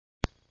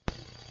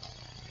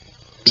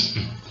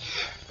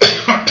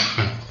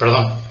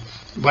Perdón.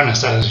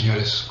 Buenas tardes,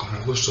 señores. Con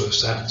el gusto de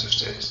estar entre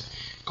ustedes,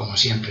 como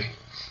siempre.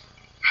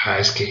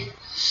 Es que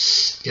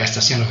ya está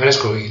haciendo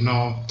fresco y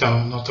no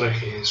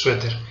traje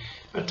suéter.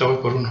 Ahorita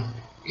voy por uno.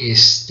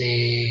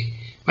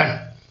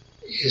 Bueno,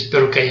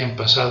 espero que hayan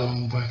pasado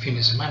un buen fin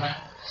de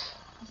semana.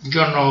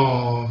 Yo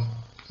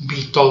no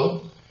vi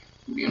todo.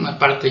 Vi una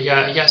parte,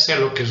 ya sé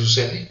lo que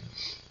sucede.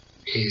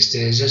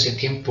 Desde hace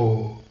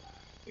tiempo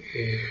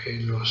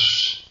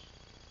los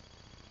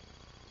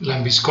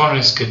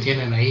lambiscones que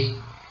tienen ahí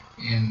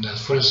en las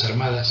Fuerzas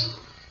Armadas,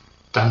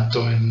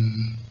 tanto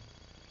en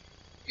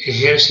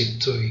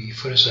Ejército y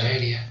Fuerza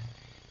Aérea,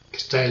 que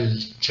está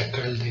el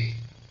chacal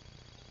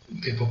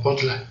de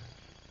Popotla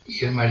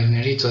y el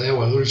marinerito de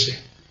agua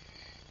dulce,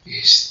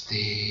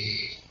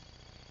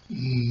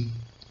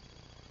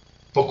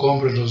 poco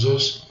hombre los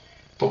dos,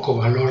 poco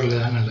valor le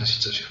dan a las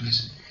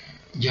situaciones.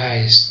 Ya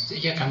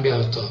ha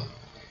cambiado todo.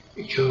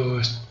 Yo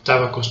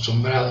estaba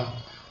acostumbrado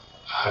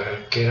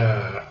a que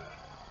era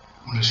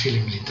un desfile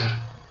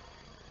militar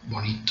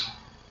bonito,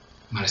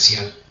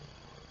 marcial,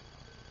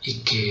 y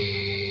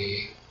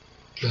que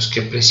los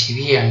que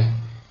presidían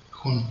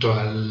junto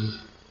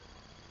al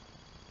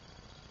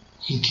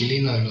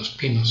inquilino de los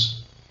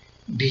Pinos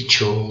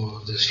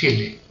dicho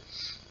desfile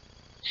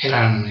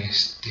eran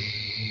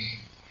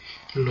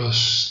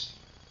los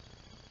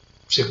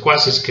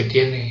secuaces que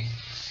tiene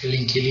el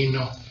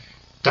inquilino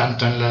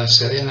tanto en la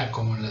Sedena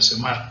como en la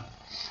Semar.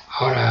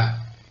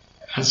 Ahora,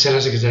 antes era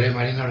Secretaría de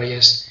Marina,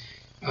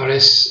 ahora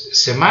es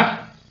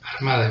Semar,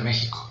 Armada de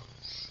México.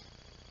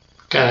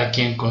 Cada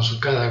quien con su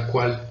cada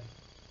cual.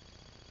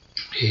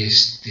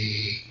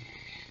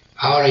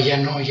 Ahora ya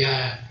no,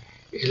 ya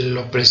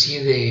lo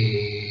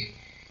preside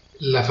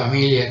la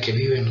familia que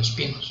vive en Los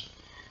Pinos.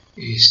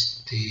 Y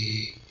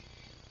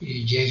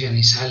llegan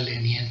y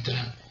salen y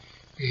entran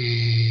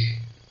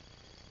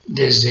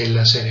desde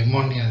la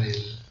ceremonia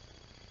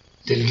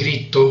del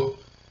grito,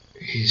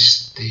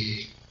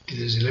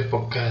 desde la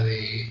época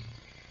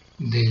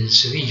del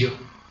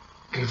Cedillo,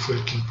 que fue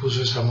el que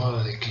impuso esa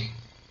moda de que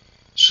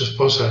su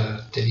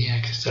esposa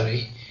tenía que estar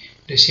ahí.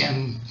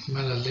 Decían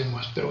malas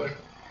lenguas, pero bueno,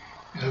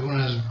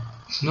 algunas,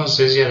 no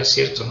sé si era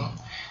cierto, ¿no?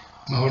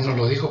 Mejor no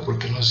lo digo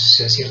porque no sé si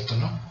sea cierto,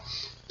 ¿no?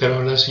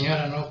 Pero la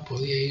señora no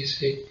podía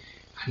irse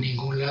a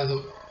ningún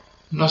lado,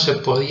 no se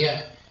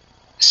podía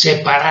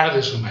separar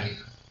de su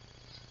marido.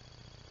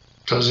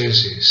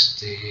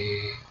 Entonces,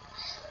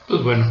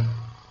 pues bueno,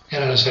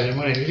 era la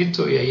ceremonia del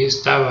grito y ahí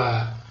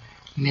estaba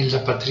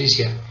Nilda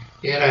Patricia.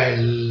 Era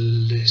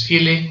el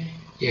desfile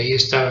y ahí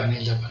estaba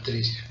Nilda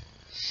Patricia.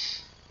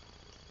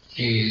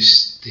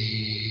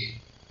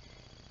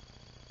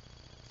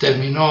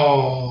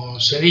 Terminó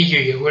Cedillo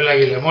y llegó el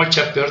Águila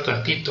Mocha, peor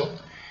tantito,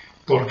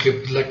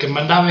 porque la que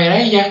mandaba era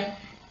ella,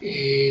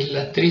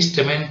 la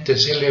tristemente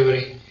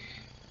célebre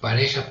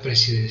pareja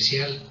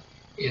presidencial,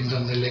 en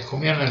donde le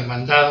comieron el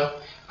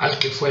mandado al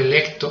que fue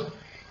electo,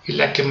 y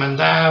la que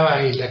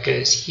mandaba y la que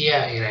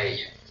decía era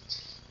ella.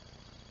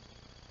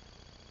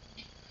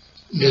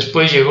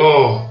 Después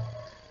llegó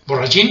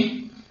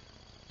Borrachín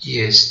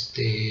y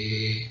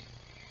se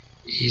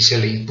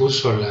le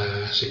impuso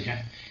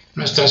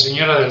Nuestra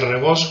Señora del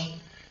Rebozo,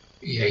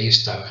 y ahí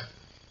estaba.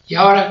 Y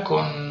ahora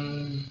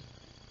con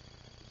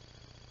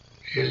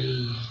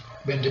el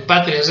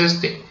vendepatrias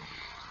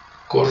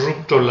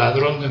corrupto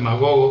ladrón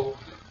demagogo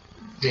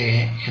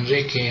de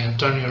Enrique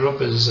Antonio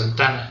López de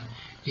Santana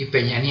y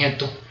Peña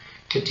Nieto,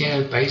 que tiene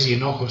el país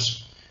sin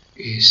ojos.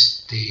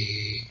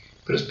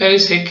 Pero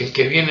espérese que el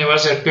que viene va a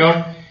ser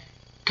peor.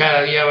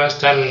 Cada día va a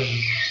estar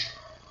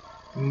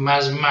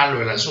más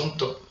malo el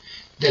asunto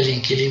del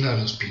inquilino de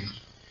Los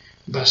Pinos.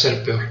 Va a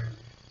ser peor.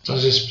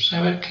 Entonces, pues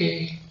a ver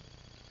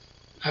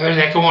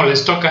ya cómo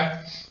les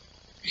toca.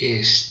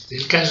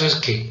 El caso es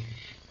que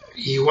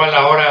igual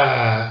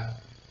ahora,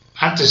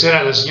 antes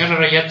era la señora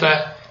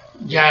Rayata,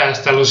 ya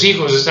hasta los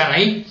hijos están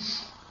ahí.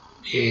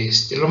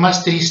 Lo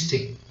más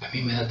triste, a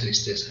mí me da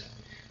tristeza,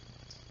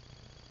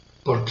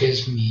 porque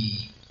es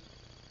mi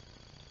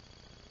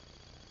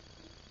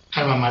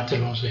alma mater,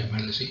 vamos a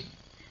llamarle así.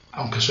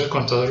 Aunque soy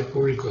contador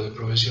público de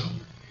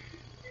profesión,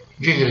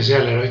 yo ingresé a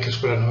la Heroica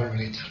Escuela Naval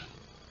Militar.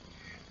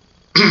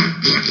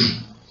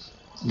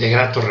 De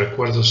gratos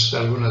recuerdos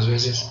algunas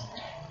veces.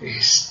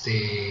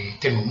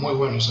 Tengo muy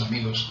buenos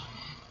amigos,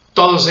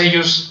 todos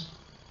ellos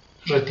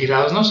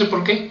retirados, no sé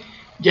por qué,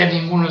 ya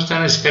ninguno está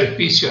en el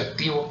servicio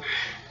activo.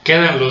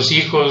 Quedan los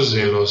hijos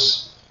de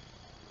los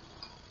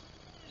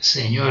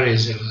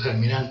señores, de los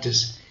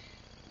almirantes,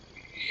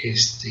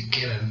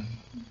 que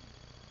eran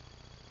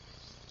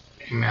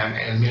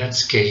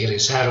almirantes que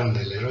egresaron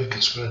de la Heroica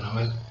Escuela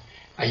Naval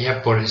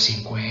allá por el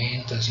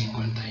 50,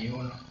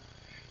 51.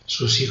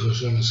 Sus hijos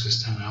son los que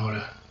están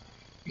ahora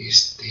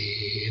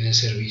en el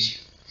servicio.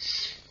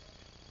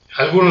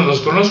 Algunos los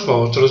conozco, a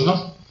otros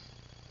no.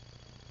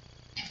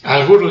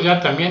 Algunos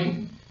ya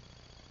también,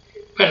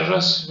 pero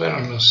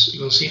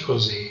los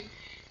hijos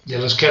de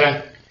los que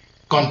eran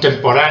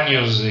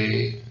contemporáneos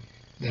de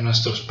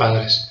nuestros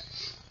padres,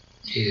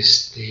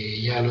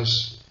 ya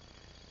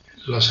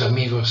los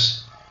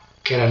amigos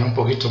que eran un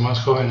poquito más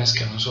jóvenes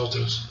que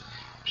nosotros,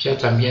 ya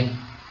también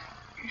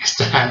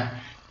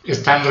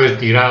están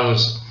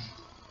retirados.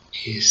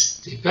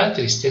 Me da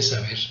tristeza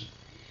ver.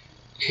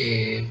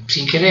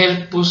 Sin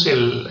querer puse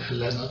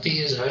las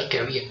noticias a ver qué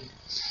había.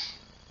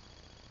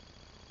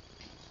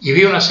 Y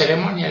vi una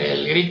ceremonia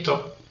del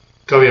grito,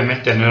 que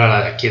obviamente no era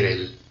la de aquí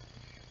de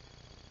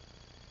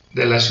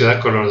la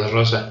ciudad color de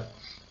rosa.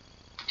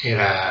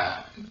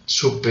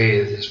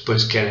 Supe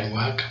después que era en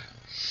Oaxaca.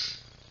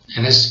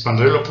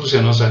 Cuando yo lo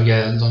puse no sabía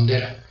de dónde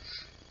era.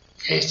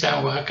 Ahí estaba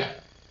en Oaxaca.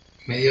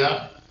 Me dio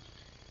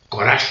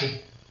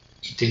coraje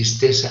y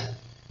tristeza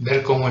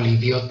ver cómo el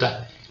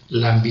idiota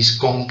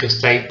lambiscón que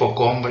está ahí,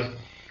 poco hombre,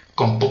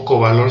 con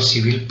poco valor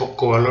civil,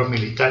 poco valor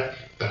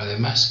militar, pero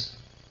además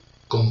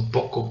con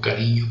poco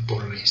cariño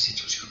por la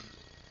institución.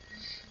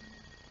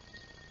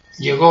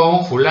 Llegó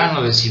un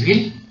fulano de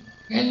civil,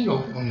 él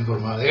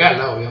uniformado de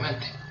gala,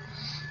 obviamente.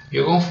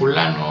 Llegó un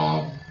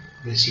fulano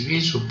de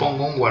civil,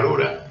 supongo un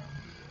guarura.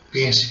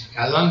 Fíjense,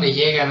 ¿a dónde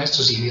llegan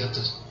estos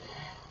idiotas?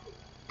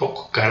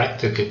 Poco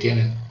carácter que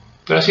tienen,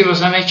 pero así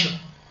los han hecho.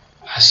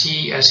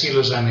 Así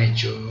los han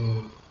hecho.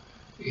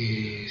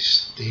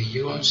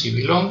 Llegó un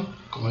civilón,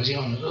 como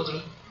decimos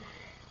nosotros,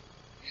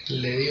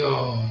 le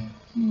dio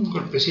un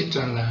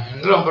golpecito en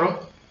el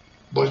hombro,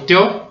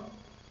 volteó,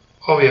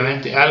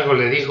 obviamente algo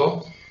le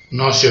dijo,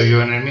 no se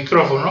oyó en el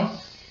micrófono,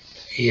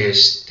 y él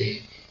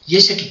se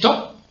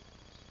quitó,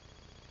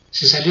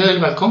 se salió del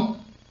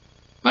balcón.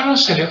 Bueno, no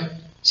salió,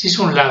 se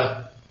hizo un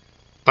lado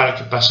para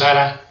que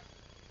pasara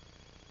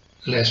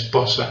la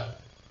esposa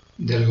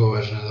del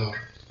gobernador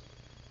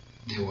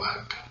de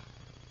Oaxaca.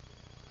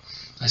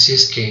 Así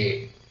es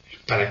que,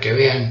 para que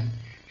vean,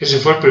 ese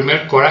fue el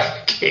primer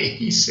coraje que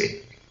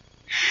hice.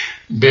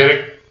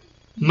 Ver,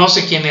 no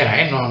sé quién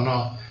era,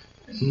 no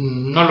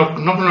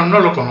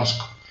lo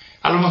conozco.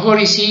 A lo mejor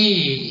y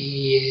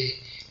sí,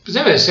 pues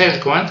debe de ser el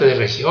comandante de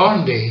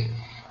región,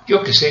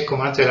 yo que sé,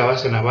 comandante de la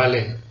base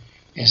naval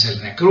en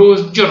Salina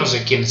Cruz, yo no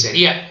sé quién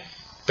sería,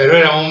 pero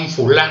era un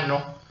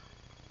fulano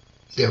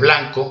de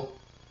blanco,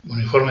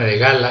 uniforme de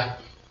gala,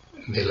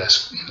 en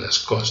las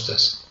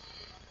costas.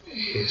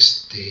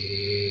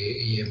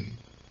 Y en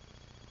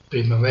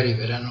primavera y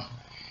verano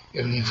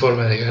el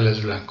uniforme de gala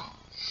es blanco,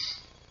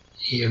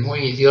 y el muy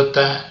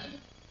idiota,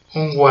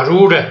 un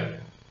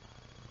guarura,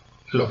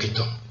 lo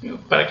quitó,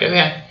 para que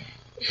vean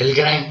el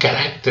gran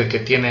carácter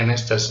que tienen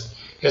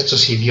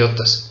estos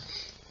idiotas.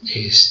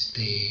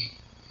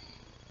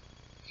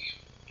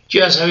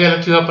 Yo ya sabía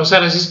lo que iba a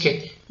pasar, así es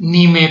que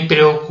ni me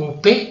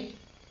preocupé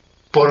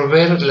por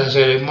ver la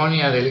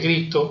ceremonia del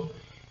grito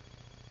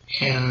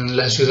en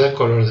la ciudad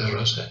color de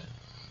rosa,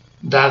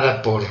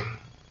 dada por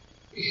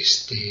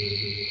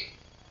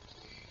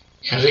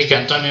Enrique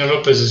Antonio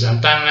López de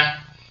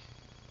Santana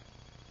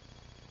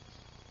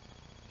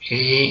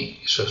y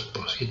su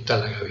esposita,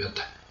 la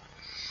gaviota.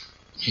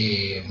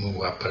 Muy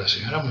guapa la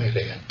señora, muy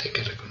elegante, hay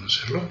que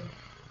reconocerlo.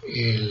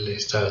 Él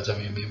estaba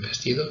también bien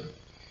vestido,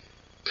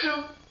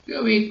 pero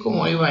yo vi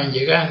cómo iban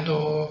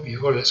llegando,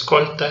 llegó la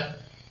escolta,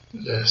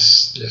 la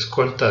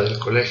escolta del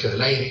Colegio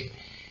del Aire,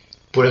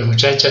 puras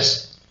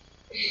muchachas.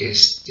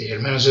 Al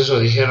menos eso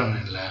dijeron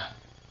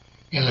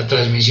en la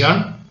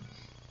transmisión.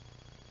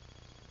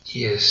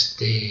 Y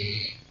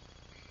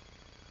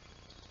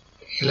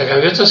la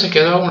gaviota se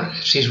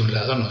hizo un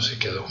lado, no se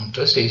quedó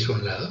junto, se hizo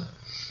un lado,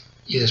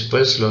 y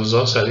después los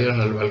dos salieron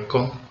al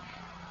balcón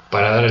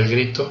para dar el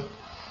grito,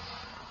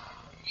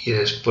 y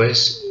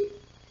después,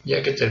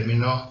 ya que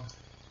terminó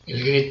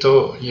el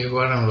grito,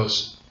 llegaron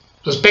los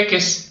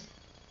peques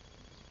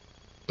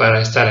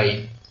para estar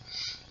ahí.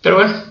 Pero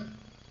bueno,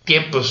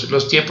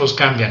 los tiempos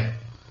cambian,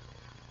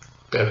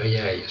 pero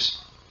ya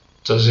ellos.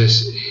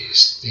 Entonces,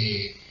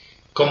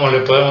 ¿cómo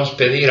le podemos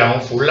pedir a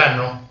un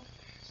fulano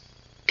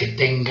que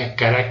tenga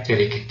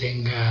carácter y que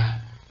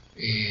tenga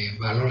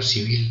valor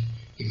civil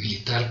y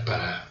militar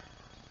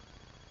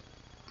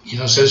y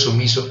no ser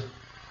sumiso,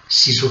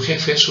 si su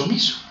jefe es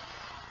sumiso?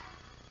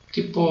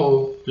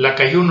 Tipo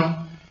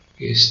lacayuno,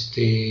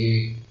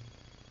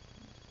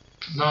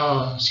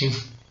 no sin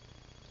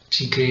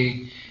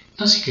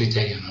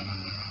criterio,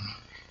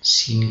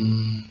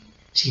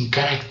 sin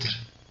carácter,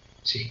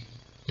 ¿sí?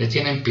 Le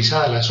tienen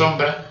pisada la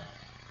sombra,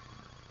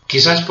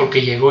 quizás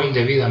porque llegó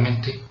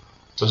indebidamente,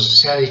 entonces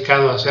se ha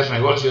dedicado a hacer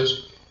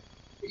negocios,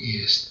 y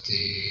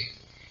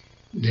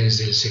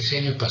desde el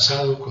sexenio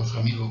pasado con su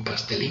amigo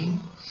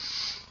Pastelín,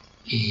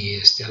 y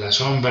a la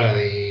sombra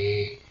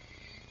de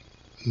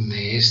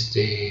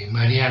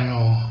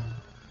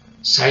Mariano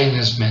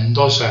Sáenz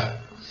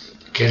Mendoza,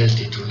 que era el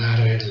titular,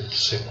 el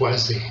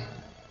secuaz de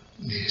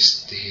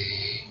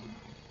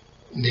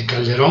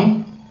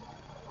Calderón.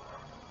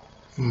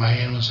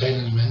 Mariano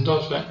Sáenz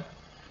Mendoza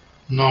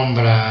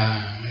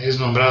es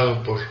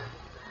nombrado por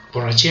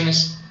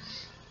borrachines.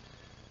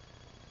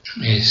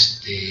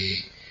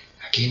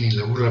 Aquí ni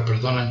la burla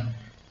perdonan.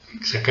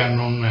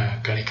 Sacaron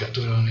una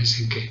caricatura donde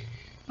dicen que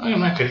hay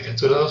una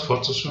caricatura, dos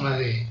fotos, una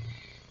de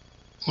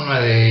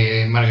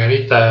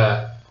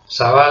Margarita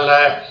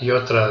Zavala y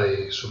otra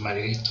de su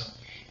maridito,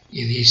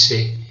 y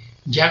dice: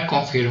 ya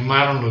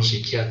confirmaron los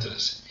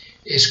psiquiatras,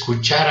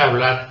 escuchar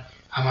hablar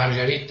a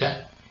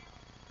Margarita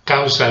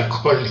causa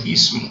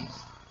alcoholismo.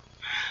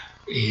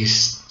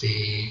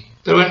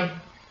 Pero bueno,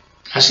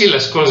 así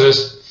las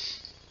cosas.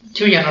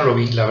 Yo ya no lo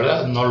vi, la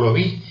verdad, no lo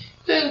vi.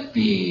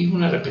 Vi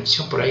una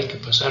repetición por ahí que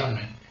pasaron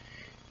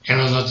en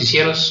los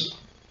noticieros.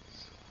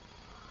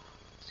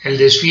 El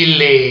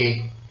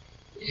desfile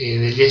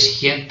del día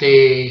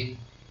siguiente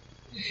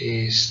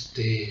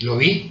lo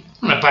vi,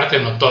 una parte,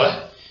 no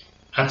toda.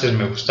 Antes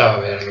me gustaba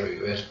verlo y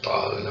ver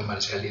todo, la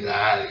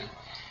marcialidad.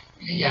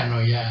 Y ya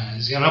no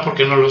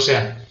porque no lo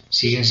sean,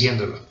 siguen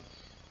siéndolo.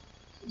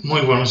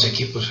 Muy buenos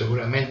equipos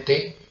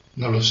seguramente,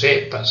 no lo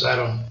sé,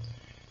 pasaron.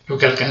 Lo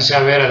que alcancé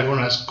a ver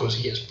algunas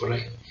cosillas por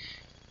ahí,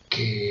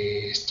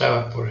 que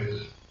estaba ¿por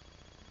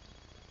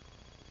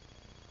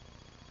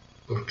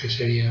qué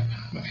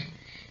sería? En fin,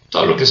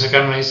 todo lo que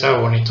sacaron ahí estaba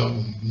bonito,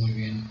 muy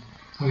bien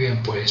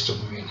puesto,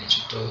 muy bien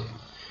hecho todo.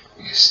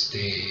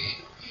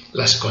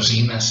 Las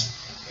cocinas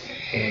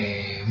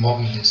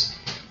móviles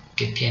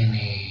que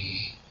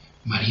tiene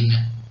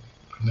Marina,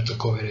 me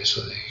tocó ver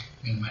eso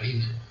en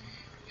Marina,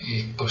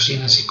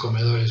 cocinas y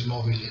comedores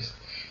móviles,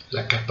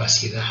 la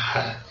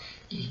capacidad,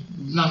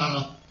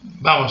 no,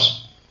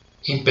 vamos,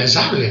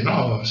 impensable,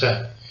 ¿no? O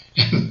sea,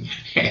 en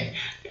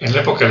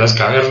la época de las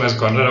cavernas,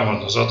 cuando éramos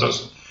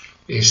nosotros,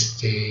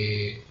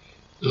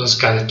 los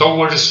Cadet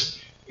Towers,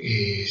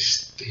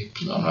 pues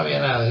no había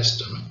nada de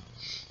esto, ¿no?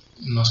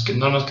 No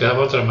nos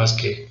quedaba otra más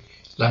que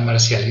la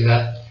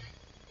marcialidad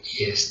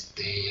y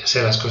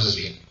hacer las cosas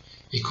bien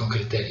y con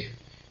criterio.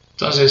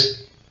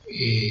 Entonces,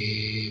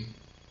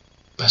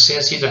 pasé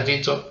así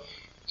tantito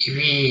y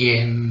vi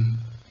en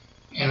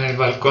el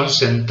balcón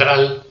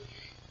central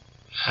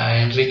a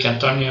Enrique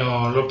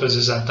Antonio López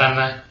de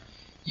Santana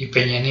y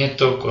Peña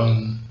Nieto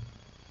con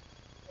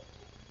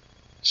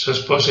su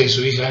esposa y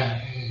su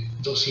hija,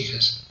 2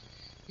 hijas.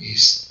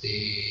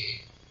 El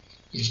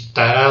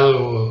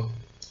tarado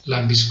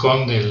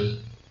lambiscón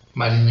del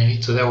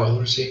marinerito de agua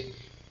dulce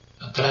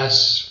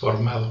atrás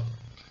formado,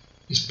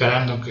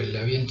 esperando que le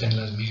avienten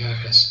las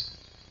migajas.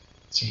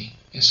 Sí,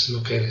 eso es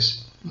lo que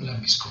eres, un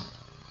lambiscón.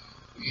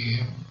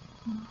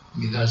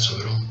 Vidal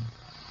Soberón,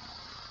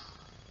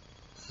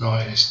 no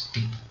eres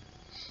tipo.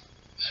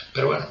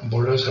 Pero bueno,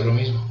 volvemos a lo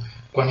mismo.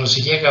 Cuando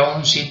se llega a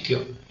un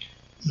sitio,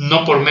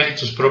 no por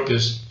méritos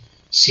propios,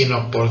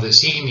 sino por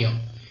designio,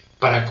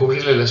 para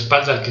cubrirle la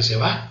espalda al que se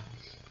va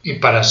y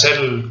para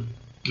hacer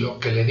lo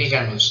que le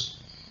digan los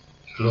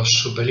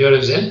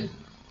superiores de él,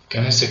 que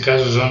en este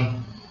caso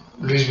son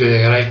Luis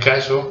Videgaray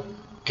Caso,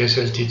 que es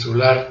el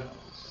titular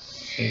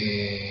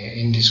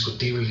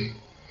indiscutible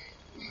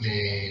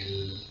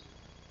de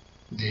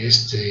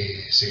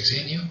este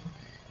sexenio,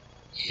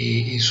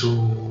 y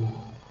su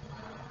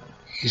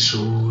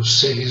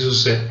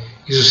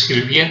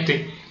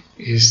sirviente,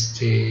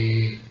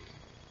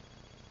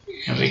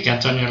 Enrique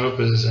Antonio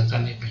López de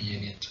Santana y Peña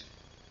Nieto.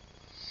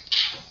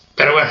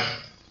 Pero bueno,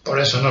 por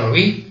eso no lo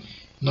vi,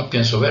 no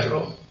pienso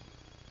verlo.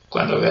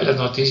 Cuando vea las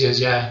noticias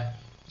ya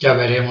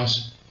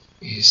veremos.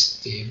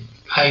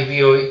 Ahí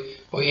vi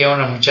hoy a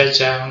una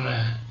muchacha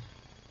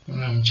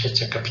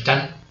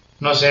capitán,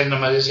 no sé,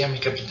 nomás decía mi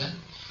capitán,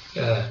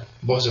 era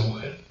voz de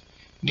mujer,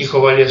 dijo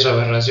varias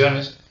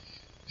aberraciones.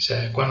 O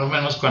sea, cuando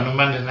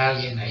manden a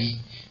alguien ahí,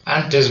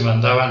 antes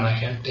mandaban a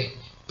gente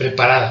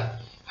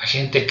preparada, a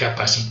gente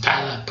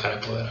capacitada para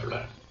poder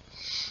hablar.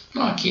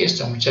 No, aquí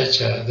esta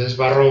muchacha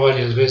desbarró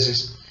varias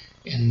veces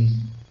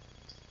en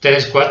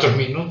 3-4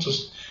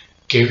 minutos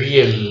que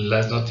vi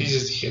las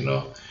noticias. Dije,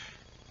 no,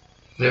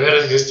 de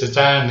veras que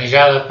está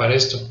negada para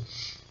esto.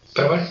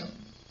 Pero bueno,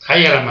 a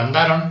ella la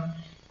mandaron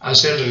a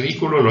hacer el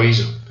ridículo, lo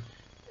hizo.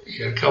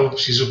 Y al cabo,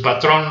 si su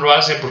patrón lo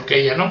hace, ¿por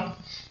qué ella no?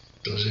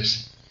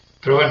 Entonces,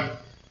 pero bueno,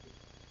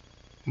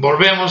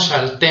 volvemos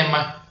al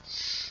tema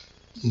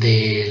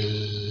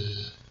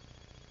del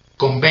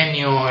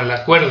convenio, al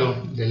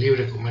acuerdo de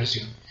libre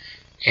comercio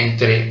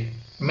entre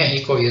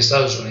México y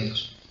Estados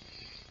Unidos.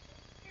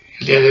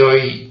 El día de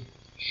hoy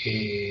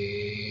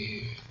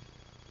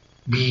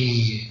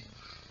vi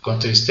con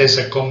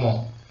tristeza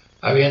cómo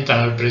avientan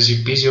al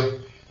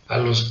precipicio a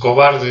los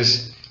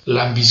cobardes,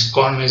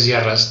 lambiscones y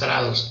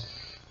arrastrados,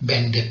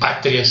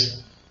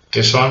 vendepatrias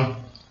que son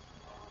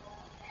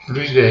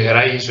Luis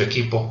Videgaray y su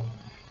equipo,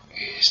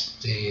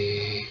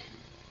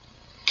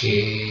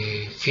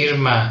 que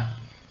firma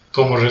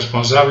como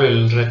responsable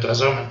el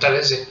retrasado mental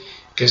ese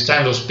que está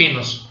en Los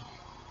Pinos,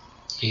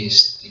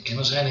 que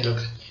no saben ni lo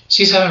que...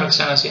 Sí saben lo que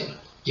están haciendo,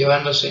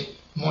 llevándose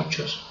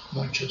muchos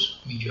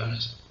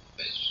millones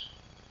de pesos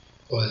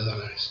o de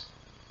dólares,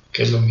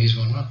 que es lo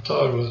mismo, ¿no?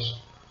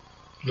 Todos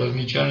los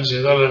millones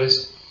de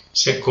dólares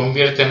se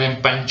convierten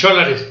en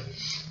pancholares.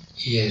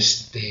 Y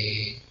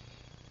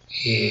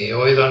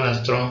hoy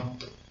Donald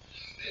Trump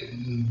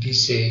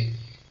dice,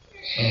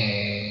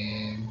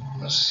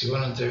 no sé si fue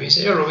una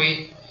entrevista, yo lo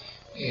vi,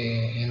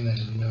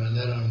 me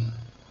mandaron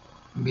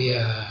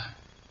vía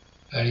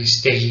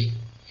Aristegui,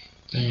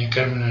 doña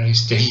Carmen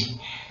Aristegui,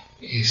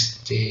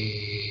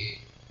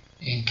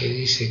 en que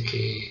dice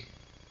que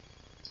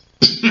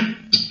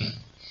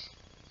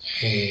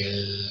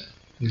el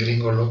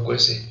gringo loco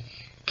ese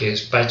que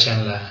despacha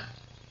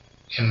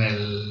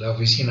en la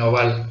oficina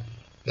oval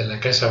de la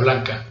Casa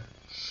Blanca,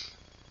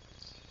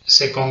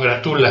 se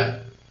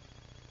congratula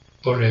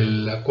por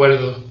el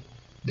acuerdo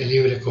de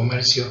libre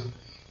comercio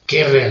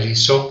que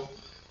realizó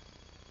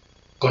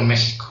con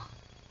México.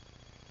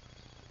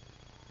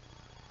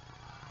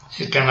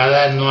 El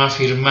Canadá no ha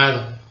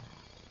firmado,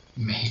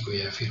 México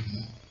ya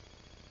firmó,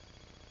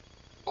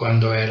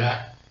 cuando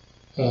era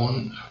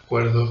un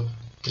acuerdo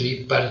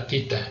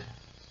tripartita.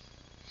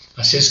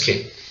 Así es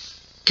que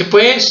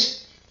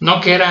pues,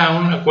 no que era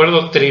un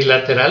acuerdo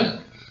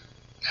trilateral,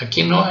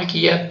 aquí no,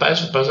 aquí ya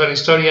pasó a la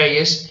historia y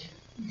es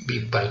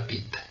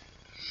bipartita.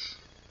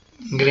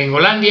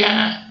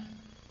 Gringolandia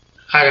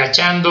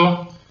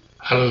agachando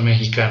a los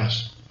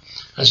mexicanos.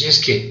 Así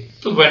es que,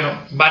 pues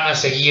bueno, van a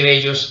seguir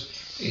ellos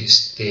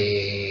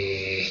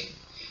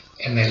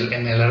en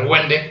el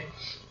argüende,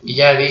 y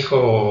ya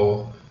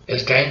dijo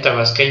el Caín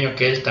tabasqueño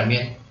que él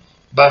también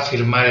va a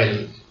firmar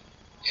el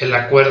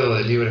acuerdo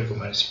de libre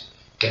comercio,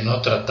 que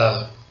no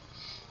tratado.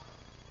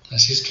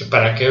 Así es que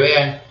para que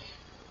vean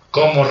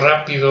cómo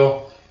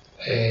rápido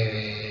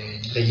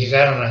le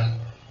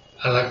llegaron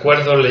al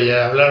acuerdo, le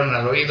hablaron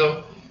al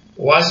oído: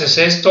 o haces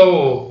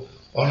esto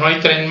o no hay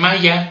tren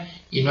Maya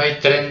y no hay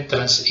tren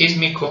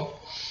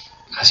transísmico.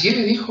 Así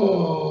le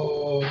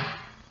dijo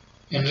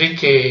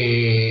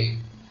Enrique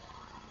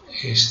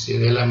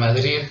de la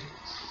Madrid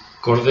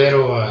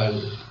Cordero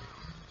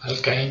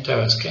al Caín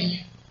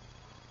tabasqueño: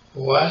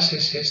 o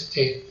haces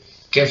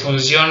que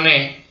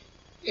funcione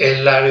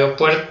el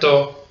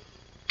aeropuerto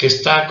que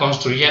está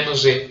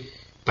construyéndose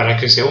para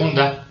que se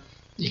hunda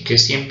y que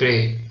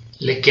siempre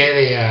le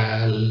quede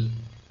al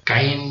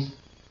Caín,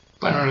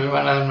 bueno, le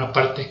van a dar una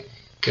parte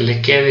que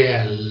le quede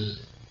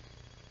al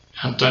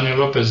Antonio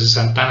López de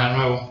Santana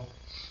nuevo,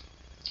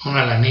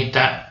 una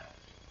lanita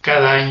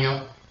cada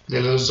año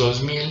de los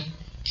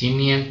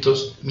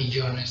 2.500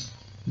 millones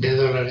de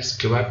dólares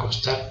que va a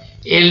costar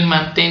el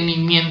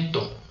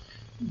mantenimiento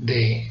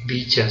de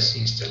dichas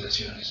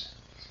instalaciones.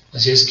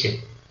 Así es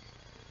que,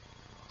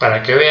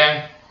 para que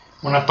vean,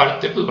 una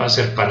parte pues va a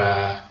ser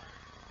para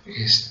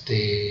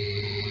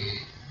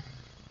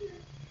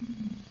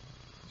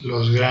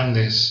los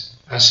grandes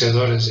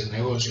hacedores de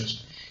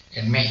negocios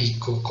en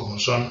México, como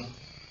son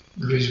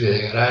Luis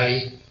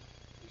Videgaray,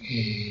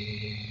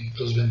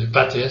 los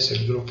vendepatrias,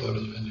 el grupo de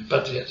los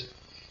vendepatrias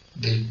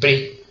del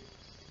PRI,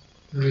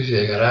 Luis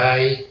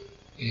Videgaray,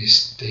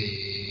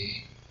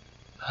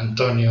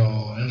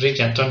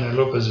 Enrique Antonio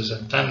López de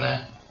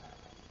Santana,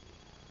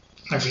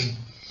 en fin,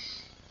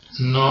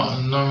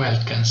 no me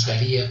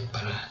alcanzaría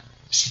para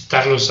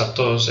citarlos a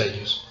todos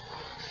ellos.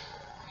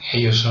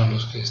 Ellos son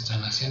los que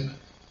están haciendo.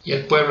 Y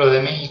el pueblo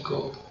de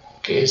México,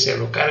 que se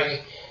lo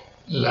cargue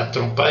la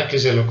trompada, que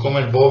se lo come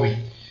el Bobby.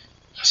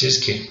 Así es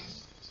que,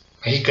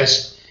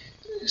 mexicas,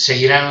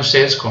 seguirán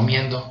ustedes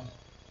comiendo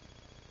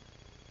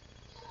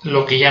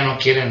lo que ya no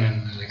quieren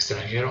en el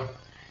extranjero,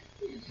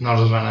 no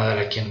los van a dar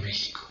aquí en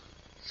México.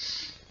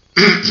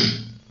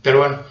 Pero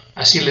bueno,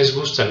 así les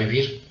gusta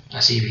vivir,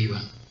 así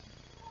vivan.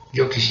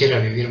 Yo quisiera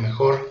vivir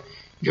mejor,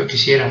 yo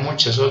quisiera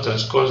muchas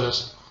otras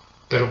cosas,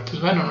 pero pues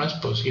bueno, no es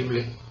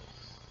posible.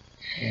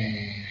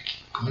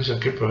 Como dice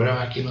aquel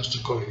programa, aquí nos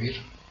tocó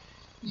vivir,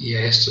 y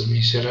a estos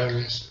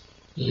miserables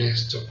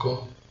les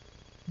tocó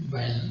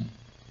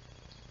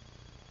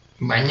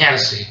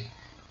bañarse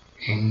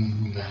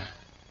en la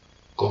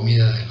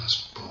comida de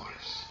los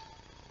pobres.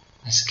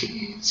 Es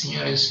que,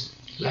 señores,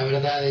 la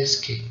verdad es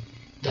que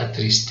da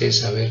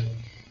tristeza ver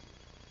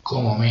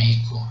cómo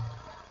México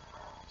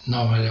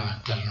no va a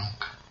levantar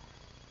nunca,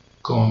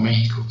 cómo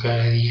México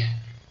cada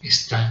día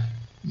está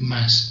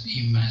más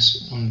y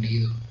más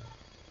hundido.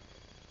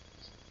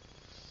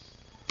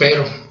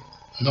 Pero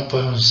no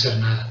podemos hacer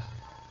nada.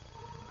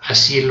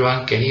 Así lo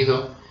han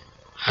querido,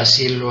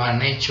 así lo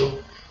han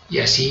hecho y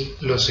así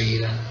lo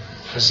seguirán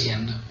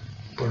haciendo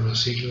por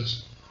los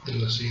siglos de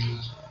los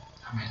siglos.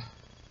 Amén.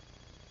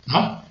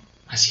 ¿No?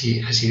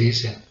 Así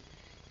dicen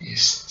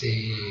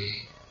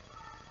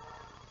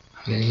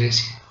la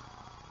iglesia.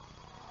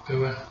 Pero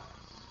bueno,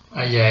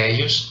 allá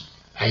ellos,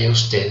 allá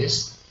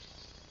ustedes,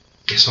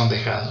 que son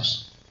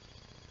dejados.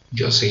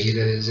 Yo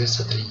seguiré desde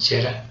esta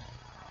trinchera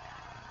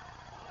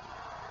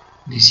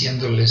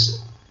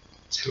diciéndoles,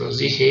 se los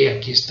dije y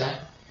aquí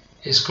está,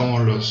 es como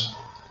los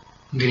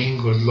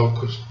gringos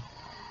locos.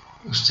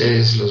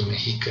 Ustedes, los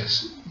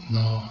mexicas,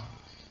 no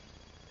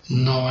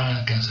van a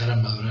alcanzar a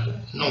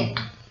madurar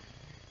nunca.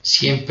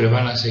 Siempre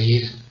van a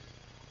seguir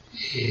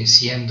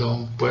siendo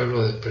un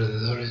pueblo de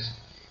perdedores,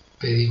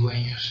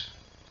 pedigüeños.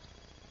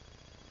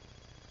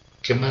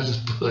 ¿Qué más les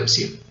puedo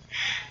decir?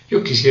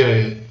 Yo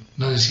quisiera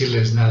no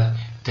decirles nada.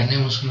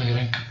 Tenemos una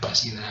gran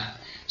capacidad,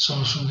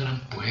 somos un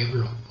gran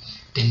pueblo,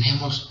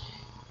 tenemos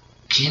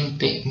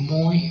gente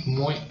muy,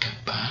 muy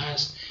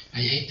capaz.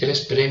 Allá hay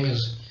 3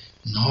 premios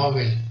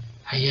Nobel,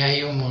 allá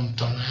hay un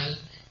montonal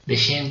de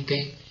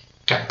gente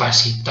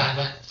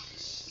capacitada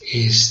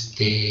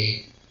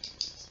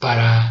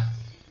para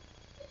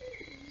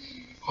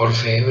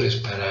orfebres,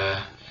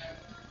 para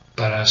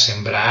para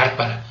sembrar,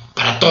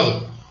 para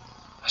todo,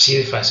 así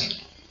de fácil.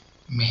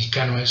 El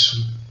mexicano es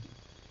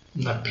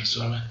una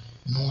persona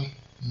muy,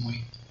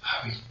 muy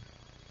hábil,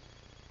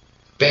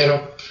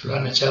 pero lo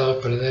han echado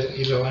a perder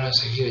y lo van a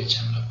seguir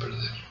echando a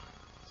perder.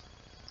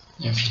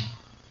 En fin,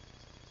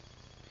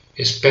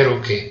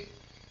 espero que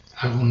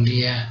algún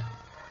día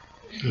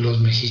los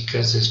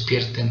mexicas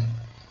despierten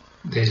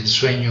del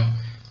sueño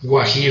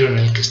guajiro en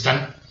el que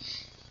están,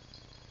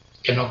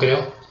 que no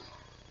creo.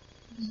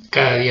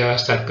 Cada día va a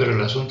estar peor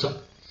el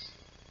asunto,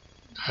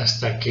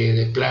 hasta que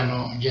de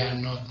plano ya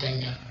no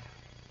tengan,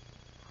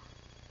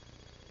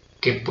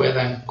 que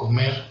puedan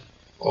comer,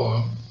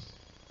 o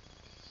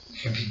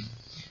en fin,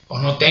 o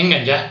no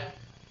tengan ya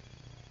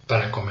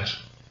para comer.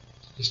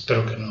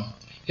 Espero que no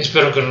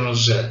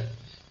nos suceda.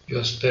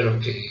 Yo espero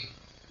que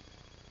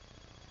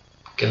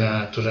la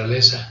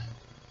naturaleza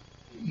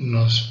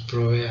nos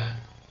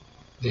provea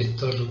de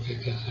todo lo que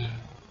hay que hacer.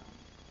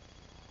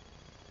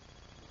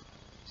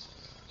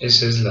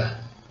 Ese es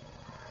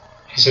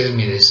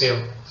mi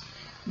deseo,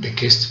 de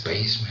que este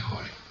país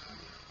mejore.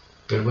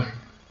 Pero bueno,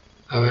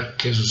 a ver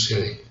qué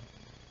sucede.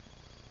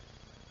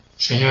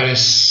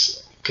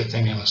 Señores, que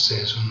tengan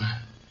ustedes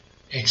una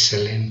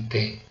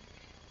excelente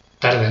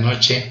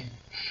tarde-noche.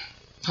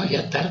 No,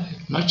 ya tarde,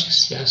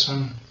 noches, ya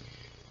son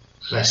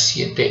las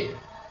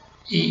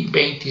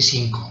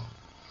 7:25.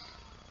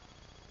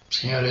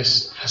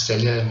 Señores, hasta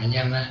el día de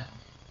mañana,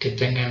 que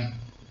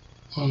tengan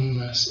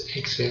unas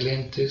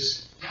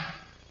excelentes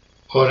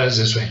horas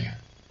de sueño.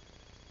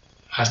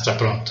 Hasta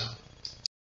pronto.